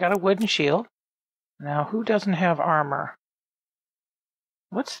 There, I got a wooden shield. Now, who doesn't have armor?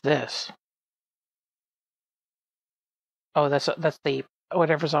 What's this? Oh, that's the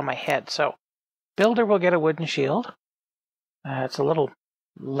whatever's on my head. So, builder will get a wooden shield. It's a little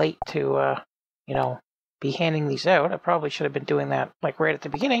late to, be handing these out. I probably should have been doing that like right at the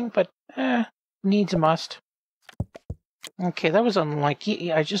beginning, but needs a must. Okay, that was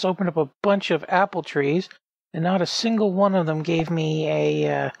unlucky. I just opened up a bunch of apple trees, and not a single one of them gave me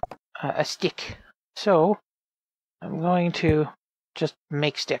a stick. So I'm going to just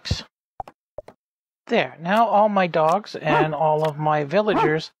make sticks. There. Now all my dogs and all of my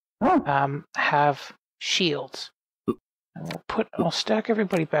villagers have shields. And I'll stack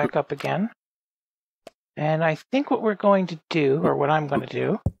everybody back up again. And I think what we're going to do, or what I'm going to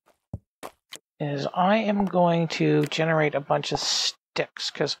do, is I am going to generate a bunch of sticks,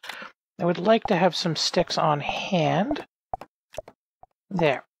 because I would like to have some sticks on hand.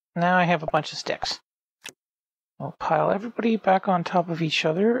 There. Now I have a bunch of sticks. I'll pile everybody back on top of each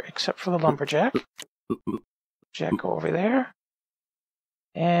other, except for the lumberjack. Jack, go over there.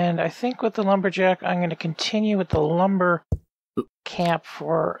 And I think with the lumberjack, I'm going to continue with the lumber camp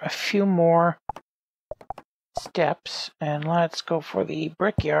for a few more steps. And let's go for the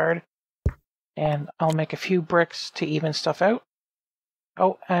brickyard. And I'll make a few bricks to even stuff out.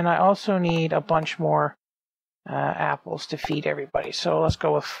 Oh, and I also need a bunch more apples to feed everybody. So let's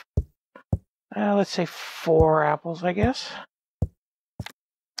go with, let's say 4 apples, I guess.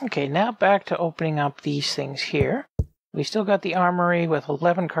 Okay, now back to opening up these things here. We still got the armory with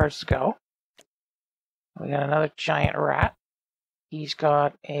 11 cards to go. We got another giant rat. He's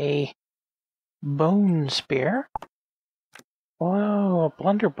got a bone spear. Whoa, a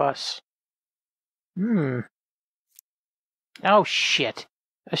blunderbuss. Oh shit.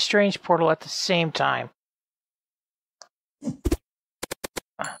 A strange portal at the same time.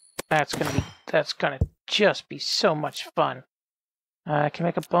 That's gonna just be so much fun. I can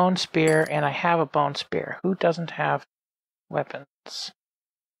make a bone spear, and I have a bone spear. Who doesn't have weapons?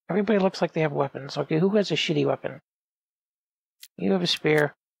 Everybody looks like they have weapons. Okay, who has a shitty weapon? You have a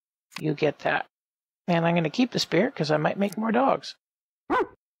spear. You get that. And I'm going to keep the spear, because I might make more dogs.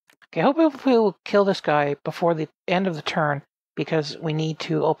 Okay, I hope we'll kill this guy before the end of the turn, because we need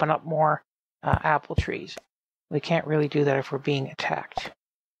to open up more apple trees. We can't really do that if we're being attacked.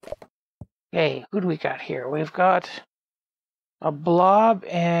 Okay, who do we got here? We've got a blob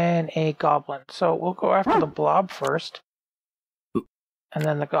and a goblin. So we'll go after the blob first, and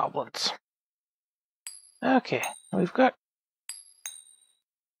then the goblins. Okay, we've got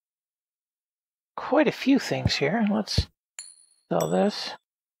quite a few things here. Let's sell this.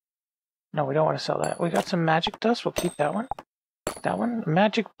 No, we don't want to sell that. We got some magic dust. We'll keep that one. That one.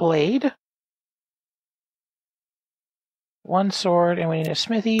 Magic blade. 1 sword, and we need a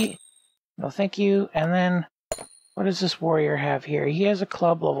smithy. No, thank you. And then, what does this warrior have here? He has a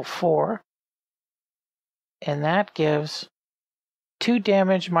club level 4. And that gives 2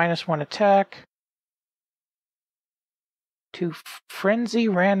 damage, -1 attack. To frenzy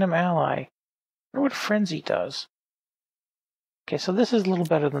random ally. I wonder what frenzy does. Okay, so this is a little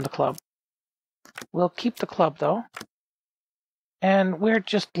better than the club. We'll keep the club, though. And we'll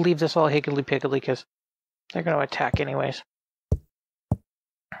just leave this all higgledy-piggledy, because they're going to attack anyways.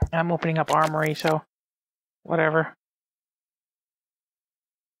 I'm opening up armory, so whatever.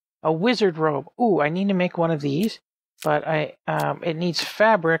 A wizard robe. Ooh, I need to make one of these, but it needs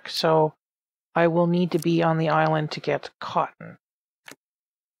fabric, so I will need to be on the island to get cotton.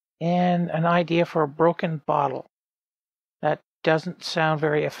 And an idea for a broken bottle. That doesn't sound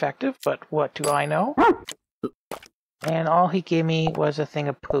very effective, but what do I know? And all he gave me was a thing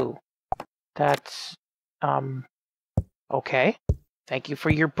of poo. That's, okay. Thank you for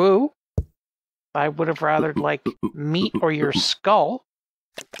your poo. I would have rather like meat or your skull.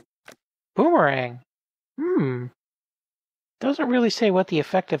 Boomerang. Doesn't really say what the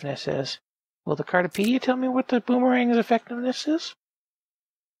effectiveness is. Will the Cardopedia tell me what the boomerang's effectiveness is?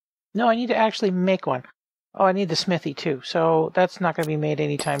 No, I need to actually make one. Oh, I need the smithy too, so that's not going to be made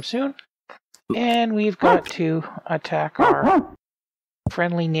anytime soon. And we've got to attack our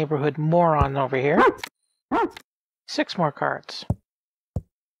friendly neighborhood moron over here. 6 more cards.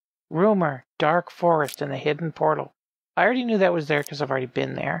 Rumor, Dark Forest and the Hidden Portal. I already knew that was there because I've already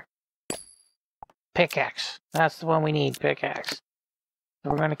been there. pickaxe. That's the one we need, pickaxe.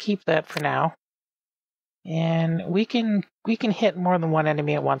 So we're going to keep that for now. And we can hit more than one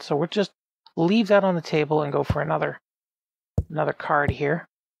enemy at once. So we'll just leave that on the table and go for another card here.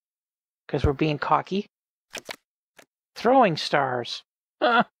 Because we're being cocky. Throwing stars.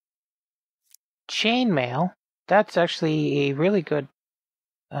 Chainmail. That's actually a really good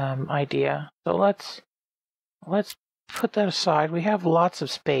idea. So let's put that aside. We have lots of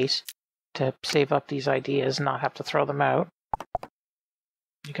space to save up these ideas and not have to throw them out.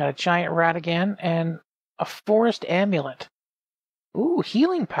 You got a giant rat again and a forest amulet. Ooh,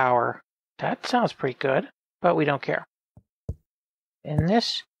 healing power. That sounds pretty good, but we don't care. And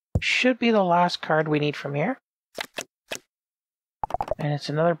this should be the last card we need from here. And it's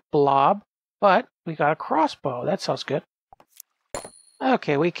another blob, but we got a crossbow. That sounds good.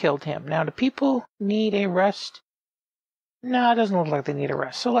 Okay, we killed him. Now, do people need a rest? No, it doesn't look like they need a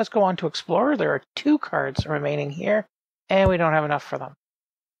rest. So let's go on to Explorer. There are 2 cards remaining here, and we don't have enough for them.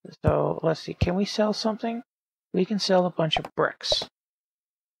 So let's see. Can we sell something? We can sell a bunch of bricks.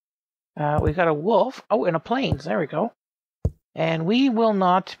 We got a wolf. Oh, and a plains. There we go. And we will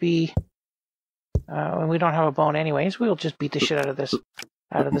not be... we don't have a bone anyways. We'll just beat the shit out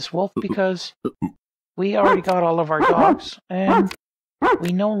of this wolf because we already got all of our dogs, and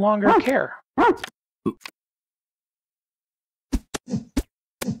we no longer care.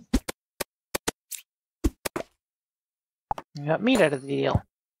 We got meat out of the deal.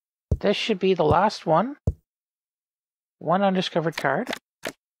 This should be the last one. 1 undiscovered card.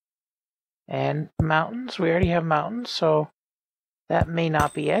 And mountains. We already have mountains, so that may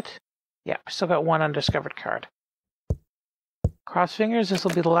not be it. Yeah, we still got 1 undiscovered card. Cross fingers, this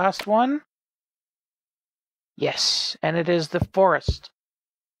will be the last one. Yes, and it is the forest.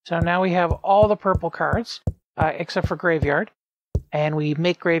 So now we have all the purple cards, except for graveyard. And we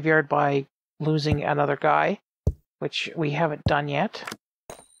make graveyard by losing another guy, which we haven't done yet.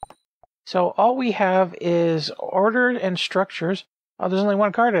 So all we have is order and structures. Oh, there's only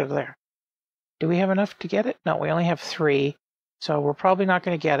 1 card out of there. Do we have enough to get it? No, we only have 3. So we're probably not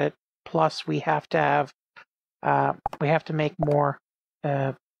going to get it. Plus, we have to have, we have to make more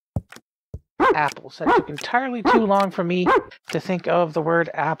apples. That took entirely too long for me to think of the word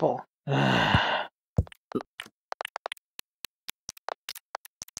apple.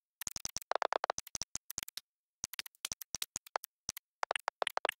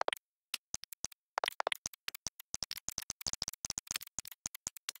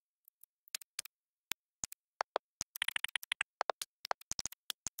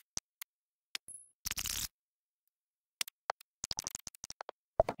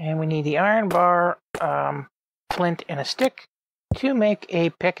 And we need the iron bar, flint, and a stick to make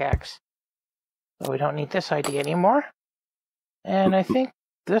a pickaxe. So we don't need this idea anymore. And I think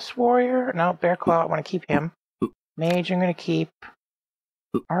this warrior... No, bear claw, I want to keep him. Mage, I'm going to keep.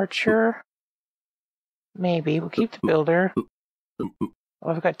 Archer. Maybe. We'll keep the builder. Well,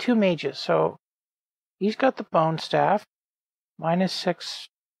 I've got 2 mages, so he's got the bone staff. -6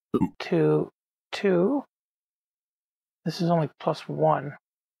 to 2. This is only +1.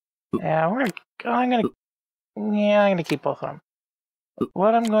 Yeah, I'm gonna keep both of them.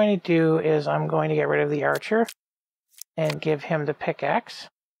 What I'm going to do is I'm going to get rid of the archer and give him the pickaxe.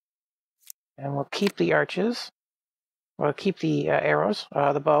 And we'll keep the arches. We'll keep the arrows,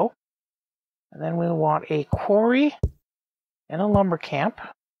 the bow. And then we'll want a quarry and a lumber camp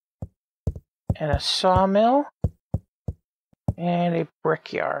and a sawmill and a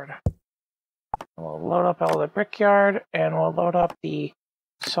brickyard. We'll load up all the brickyard and we'll load up the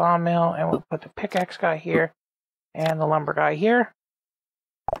sawmill and we'll put the pickaxe guy here and the lumber guy here.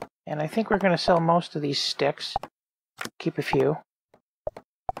 And I think we're going to sell most of these sticks. Keep a few.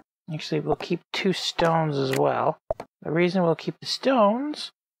 Actually, we'll keep 2 stones as well. The reason we'll keep the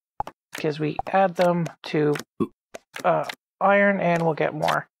stones is because we add them to iron and we'll get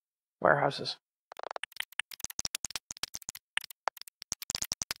more warehouses.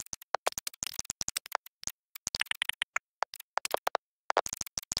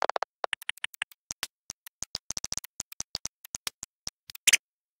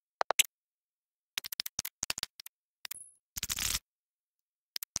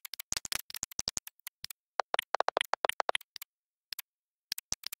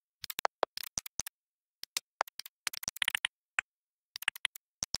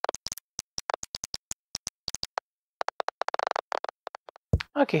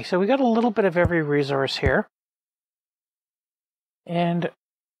 Okay, so we got a little bit of every resource here. And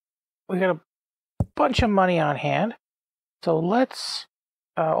we got a bunch of money on hand. So let's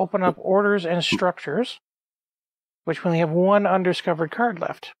open up orders and structures, which we only have 1 undiscovered card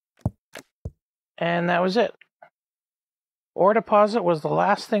left. And that was it. Ore deposit was the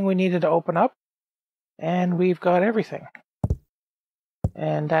last thing we needed to open up. And we've got everything.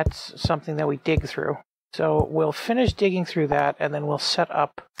 And that's something that we dig through. So we'll finish digging through that, and then we'll set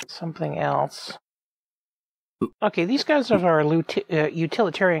up something else. Okay, these guys are our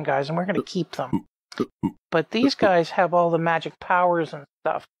utilitarian guys, and we're going to keep them. But these guys have all the magic powers and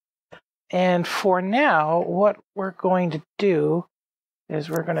stuff. And for now, what we're going to do is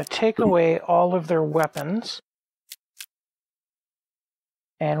we're going to take away all of their weapons.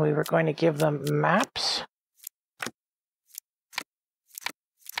 And we were going to give them maps.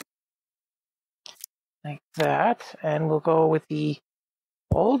 Like that. And we'll go with the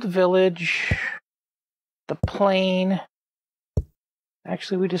old village, the plain.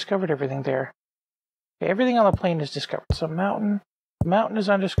 Actually, we discovered everything there. Okay, everything on the plain is discovered. So mountain is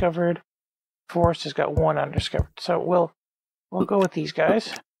undiscovered. Forest has got one undiscovered. So we'll go with these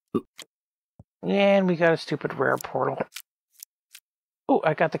guys. And we got a stupid rare portal. Oh,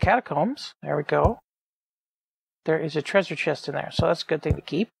 I got the catacombs. There we go. There is a treasure chest in there, so that's a good thing to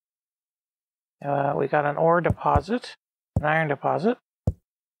keep. We got an ore deposit, an iron deposit.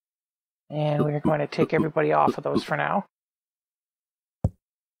 And we're going to take everybody off of those for now.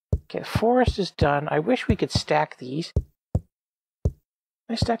 Okay, the forest is done. I wish we could stack these. Can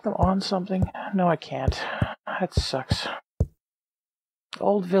I stack them on something? No, I can't. That sucks.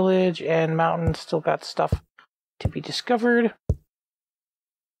 Old village and mountain still got stuff to be discovered.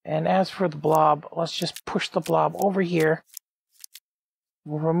 And as for the blob, let's just push the blob over here.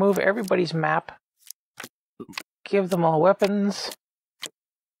 We'll remove everybody's map. Give them all weapons.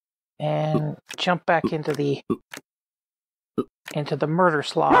 And jump back into the murder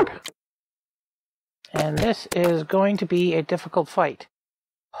slog. And this is going to be a difficult fight.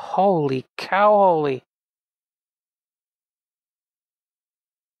 Holy cow, holy.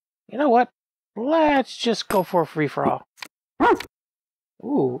 You know what? Let's just go for a free-for-all.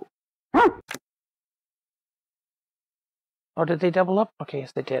 Ooh. Oh, did they double up? Okay,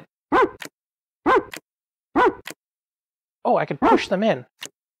 yes, they did. Oh, I can push them in.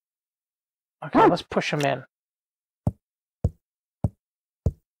 Okay, let's push them in.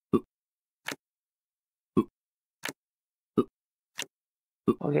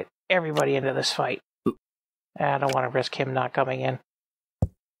 We'll get everybody into this fight. I don't want to risk him not coming in.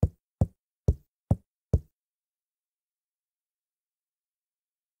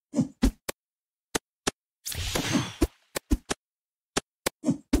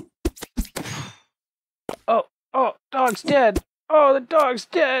 Oh, dog's dead. Oh, the dog's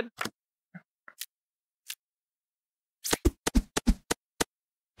dead.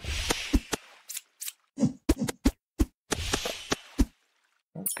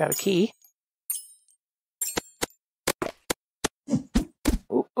 Got a key.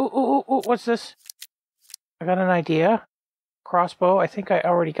 Ooh, what's this? I got an idea. Crossbow. I think I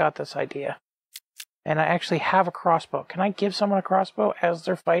already got this idea. And I actually have a crossbow. Can I give someone a crossbow as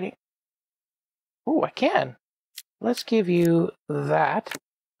they're fighting? Ooh, I can. Let's give you that.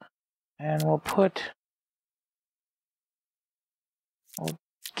 And we'll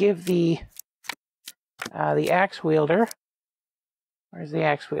give the axe wielder. Where's the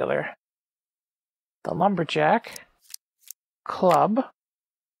axe wielder? The lumberjack club.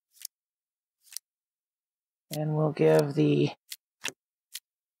 And we'll give the...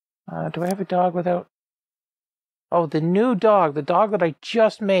 do I have a dog without... Oh, the new dog. The dog that I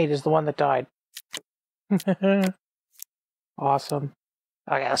just made is the one that died. Awesome.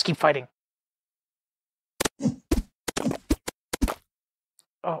 Okay, let's keep fighting.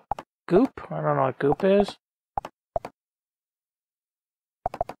 Oh, goop? I don't know what goop is.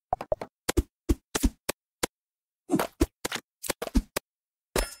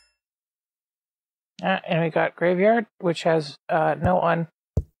 And we got graveyard, which has no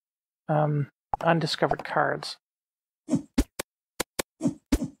undiscovered cards.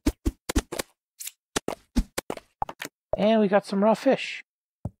 And we got some raw fish.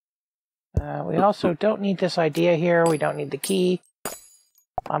 We also don't need this idea here. We don't need the key.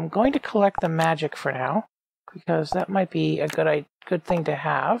 I'm going to collect the magic for now, because that might be a good thing to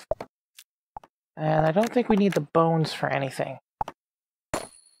have. And I don't think we need the bones for anything.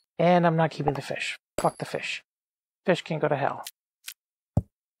 And I'm not keeping the fish. Fuck the fish. Fish can go to hell.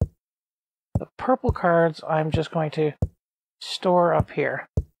 The purple cards I'm just going to store up here.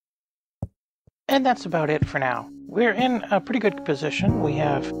 And that's about it for now. We're in a pretty good position. We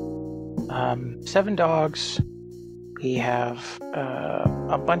have 7 dogs. We have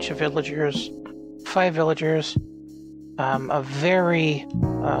a bunch of villagers, 5 villagers, a very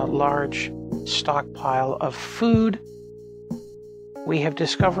large stockpile of food. We have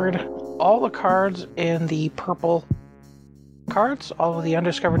discovered all the cards in the purple cards, all of the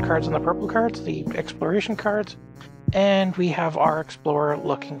undiscovered cards in the purple cards, the exploration cards, and we have our explorer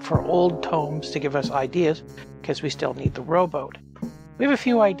looking for old tomes to give us ideas, because we still need the rowboat. We have a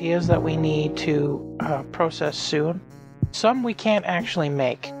few ideas that we need to process soon. Some we can't actually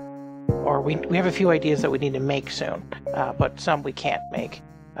make, or we have a few ideas that we need to make soon, but some we can't make.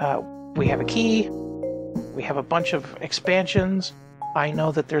 We have a key, we have a bunch of expansions. I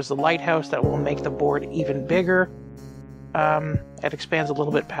know that there's the lighthouse that will make the board even bigger. It expands a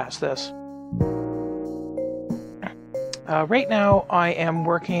little bit past this. Right now I am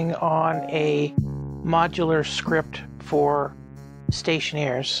working on a modular script for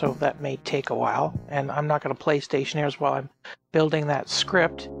Stationeers, so that may take a while, and I'm not going to play Stationeers while I'm building that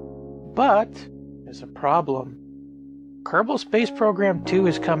script. But there's a problem. Kerbal Space Program 2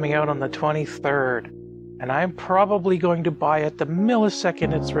 is coming out on the 23rd, and I'm probably going to buy it the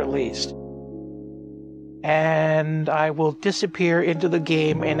millisecond it's released. And I will disappear into the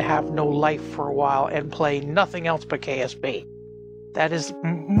game and have no life for a while and play nothing else but KSP. That is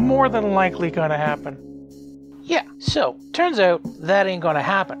more than likely going to happen. Yeah, so turns out that ain't gonna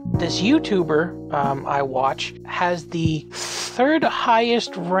happen. This YouTuber I watch has the 3rd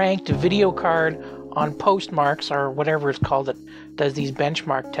highest ranked video card on Postmarks, or whatever it's called, that does these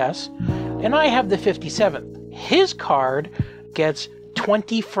benchmark tests, and I have the 57th. His card gets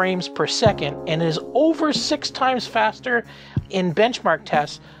 20 frames per second and is over 6 times faster in benchmark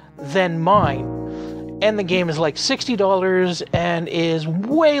tests than mine. And the game is like $60 and is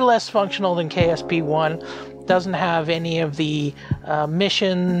way less functional than KSP1. Doesn't have any of the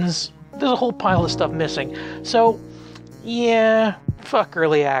missions. There's a whole pile of stuff missing. So, yeah, fuck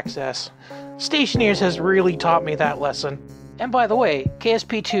early access. Stationeers has really taught me that lesson. And by the way,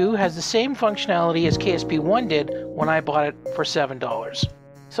 KSP2 has the same functionality as KSP1 did when I bought it for $7.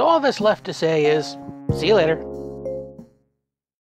 So all that's left to say is, see you later.